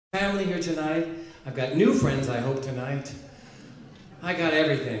Family here tonight. I've got new friends, I hope, tonight. I got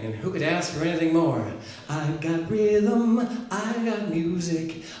everything, and who could ask for anything more? I got rhythm, I got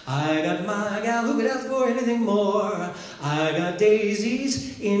music, I got my gal, who could ask for anything more? I got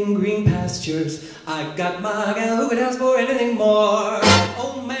daisies in green pastures, I got my gal, who could ask for anything more?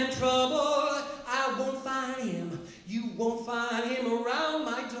 Oh man, trouble, I won't find him, you won't find him around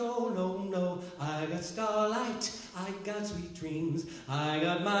my door, no, no. I got starlight, I got sweet dreams, I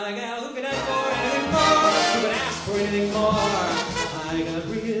got my gal, who could ask for anything more? Who could ask for anything more?